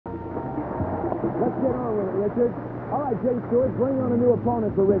Let's get on with it, Richard. All right, Jay Stewart, bring on a new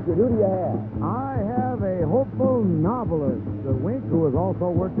opponent for Richard. Who do you have? I have a hopeful novelist, Wink, who has also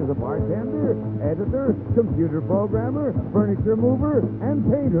worked as a bartender, editor, computer programmer, furniture mover, and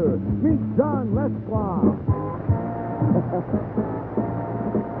painter. Meet John Lesclaw.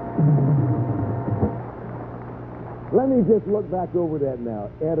 Let me just look back over that now.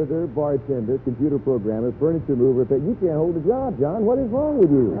 Editor, bartender, computer programmer, furniture mover. You can't hold a job, John. What is wrong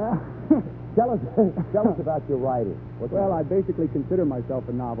with you? Tell us about your writing. Well, I basically consider myself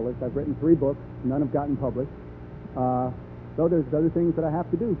a novelist. I've written 3 books. None have gotten published. So there's other things that I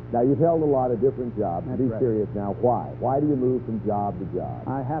have to do. Now, you've held a lot of different jobs. That's Be right. serious now. Why? Why do you move from job to job?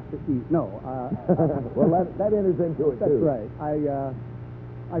 I have to eat. No. Well, that enters into it, That's too. right.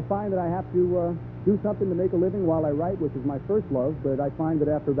 I find that I have to do something to make a living while I write, which is my first love, but I find that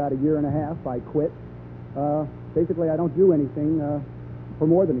after about a year and a half, I quit. Basically, I don't do anything for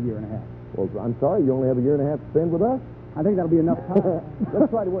more than a year and a half. Well, I'm sorry, you only have a year and a half to spend with us? I think that'll be enough time.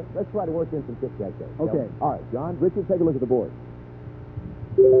 Let's try to work in some Tic Tac Dough. Okay. All right, John. Richard, take a look at the board.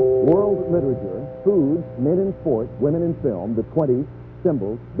 World literature, food, men in sports, women in film, the 20s,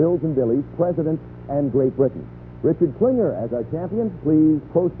 symbols, bills and billies, presidents, and Great Britain. Richard Klinger as our champion. Please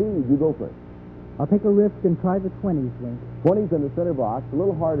proceed. You go first. I'll take a risk and try the 20s, Wink. 20s in the center box. A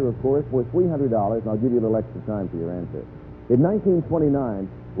little harder, of course, worth $300, and I'll give you a little extra time for your answer. In 1929,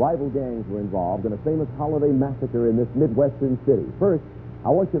 rival gangs were involved in a famous holiday massacre in this Midwestern city. First, I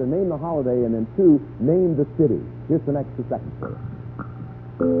want you to name the holiday, and then 2, name the city. Here's some extra seconds for you.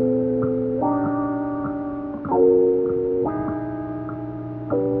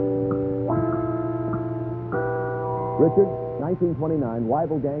 Richard, 1929,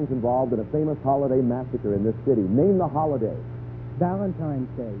 rival gangs involved in a famous holiday massacre in this city. Name the holiday. Valentine's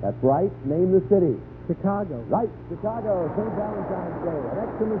Day. That's right. Name the city. Chicago. Right, Chicago, St. Valentine's Day. An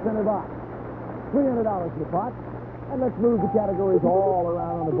X in the center box. $300 in the pot. And let's move the categories all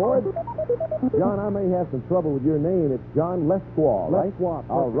around on the board. John, I may have some trouble with your name. It's John Lesclaw, right? Lesclaw.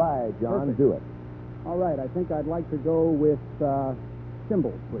 All right, John, Perfect. do it. All right, I think I'd like to go with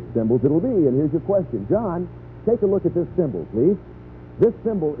symbols, please. Symbols it'll be, and here's your question. John, take a look at this symbol, please. This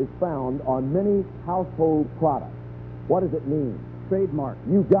symbol is found on many household products. What does it mean? Trademark.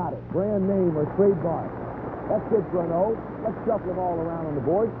 You got it. Brand name or trademark. That's good for an O. Let's shuffle them all around on the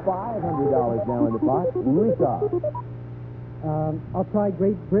board. $500 now in the pot. Rita. I'll try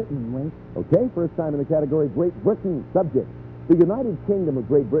Great Britain, Wink. Okay, first time in the category Great Britain. Subject. The United Kingdom of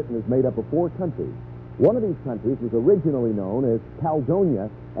Great Britain is made up of 4 countries. One of these countries was originally known as Caledonia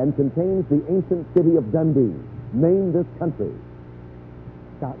and contains the ancient city of Dundee. Name this country.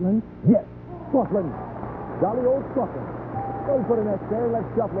 Scotland. Yes, Scotland. Jolly old Scotland. Don't put an X there. Let's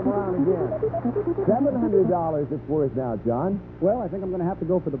shuffle them around again. $700 it's worth now, John. Well, I think I'm going to have to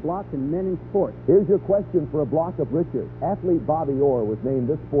go for the block in men in sports. Here's your question for a block of Richard. Athlete Bobby Orr was named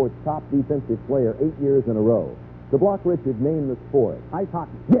this sport's top defensive player 8 years in a row. The block Richard named the sport. Ice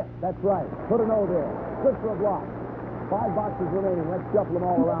hockey. Yes, that's right. Put an O there. Good for a block. 5 boxes remaining. Let's shuffle them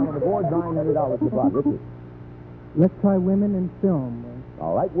all around on the board. $900 in the pot. Richard. Let's try women in film, Wink.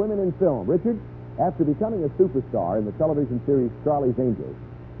 All right, women in film. Richard, after becoming a superstar in the television series Charlie's Angels,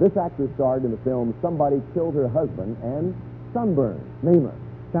 this actress starred in the film Somebody Killed Her Husband and Sunburn. Name her.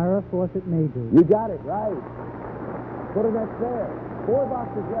 Sarah Fawcett Majors. You got it, right. Put an X there. 4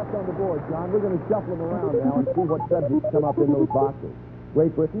 boxes left on the board, John. We're going to shuffle them around now and see what subjects come up in those boxes.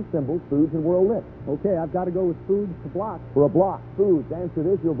 Great Britain, symbols, foods, and world lit. Okay, I've got to go with foods to block. For a block, foods. Answer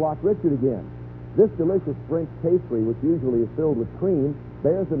this, you'll block Richard again. This delicious French pastry, which usually is filled with cream,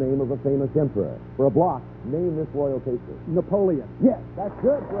 bears the name of a famous emperor. For a block, name this royal pastry. Napoleon. Yes, that's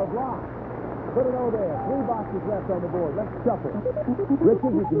good for a block. Put an O there. 3 boxes left on the board. Let's shuffle.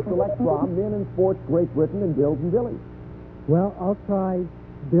 Richard, you can select from men in sports, Great Britain, and Bills and Billies. Well, I'll try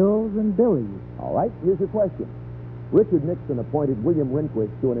Bills and Billies. All right, here's your question. Richard Nixon appointed William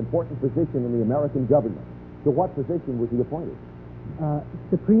Rehnquist to an important position in the American government. To what position was he appointed?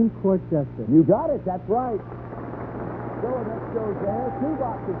 Supreme Court Justice. You got it. That's right. So that goes there. 2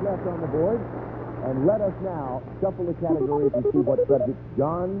 boxes left on the board. And let us now shuffle the categories and see what subjects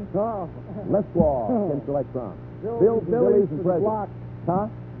John Lesclaw can select from. Bills and Billies and for the block. Huh?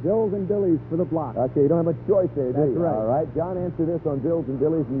 Bills and Billies for the block. Okay, you don't have much choice there, do That's you? right. All right, John, answer this on Bills and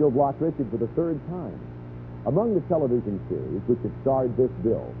Billies, and you'll block Richard for the 3rd time. Among the television series which had starred this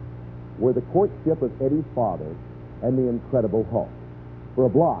bill were The Courtship of Eddie's Father and The Incredible Hulk. For a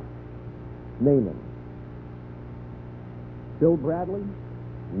block, name him. Bill Bradley.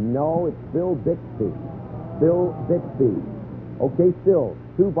 No, it's Bill Bixby. Bill Bixby. Okay, still,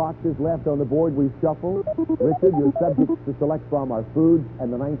 2 boxes left on the board. We shuffle. Richard, your subjects to select from are foods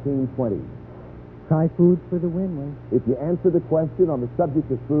and the 1920s. Try food for the win, Wink. If you answer the question on the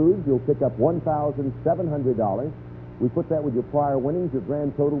subject of foods, you'll pick up $1,700. We put that with your prior winnings. Your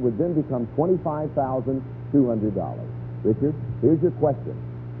grand total would then become $25,200. Richard, here's your question.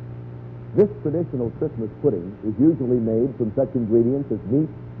 This traditional Christmas pudding is usually made from such ingredients as meat,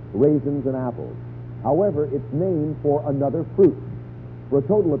 raisins, and apples. However, it's named for another fruit. For a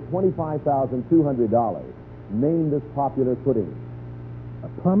total of $25,200, name this popular pudding. A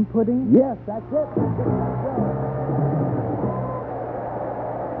plum pudding? Yes, that's it. That's it. Let's go.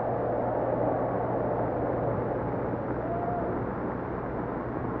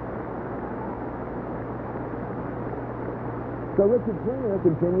 So Richard Turner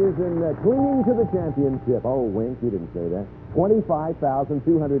continues in clinging to the championship. Oh, Wink, you didn't say that. $25,200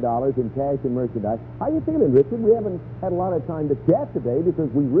 in cash and merchandise. How you feeling, Richard? We haven't had a lot of time to chat today because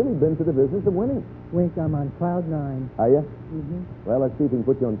we've really been to the business of winning. Wink, I'm on cloud 9. Are you? Mm-hmm. Well, let's see if we can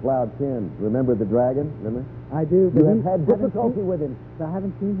put you on cloud 10. Remember the dragon? Remember? I do, but You have had difficulty with him. I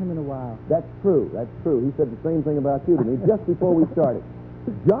haven't seen him in a while. That's true. That's true. He said the same thing about you to me just before we started.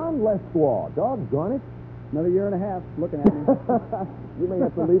 John Lesquaw, doggone it. Another year and a half looking at me. You may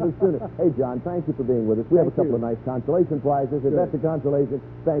have to leave us sooner. Hey, John, thank you for being with us. We have a couple of nice consolation prizes. If that's a consolation,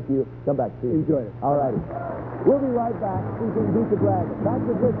 thank you. Come back, see you. Enjoy it. All righty. We'll be right back. See if we can beat the dragon. Back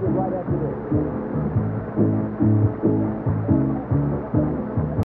with Richard right after this.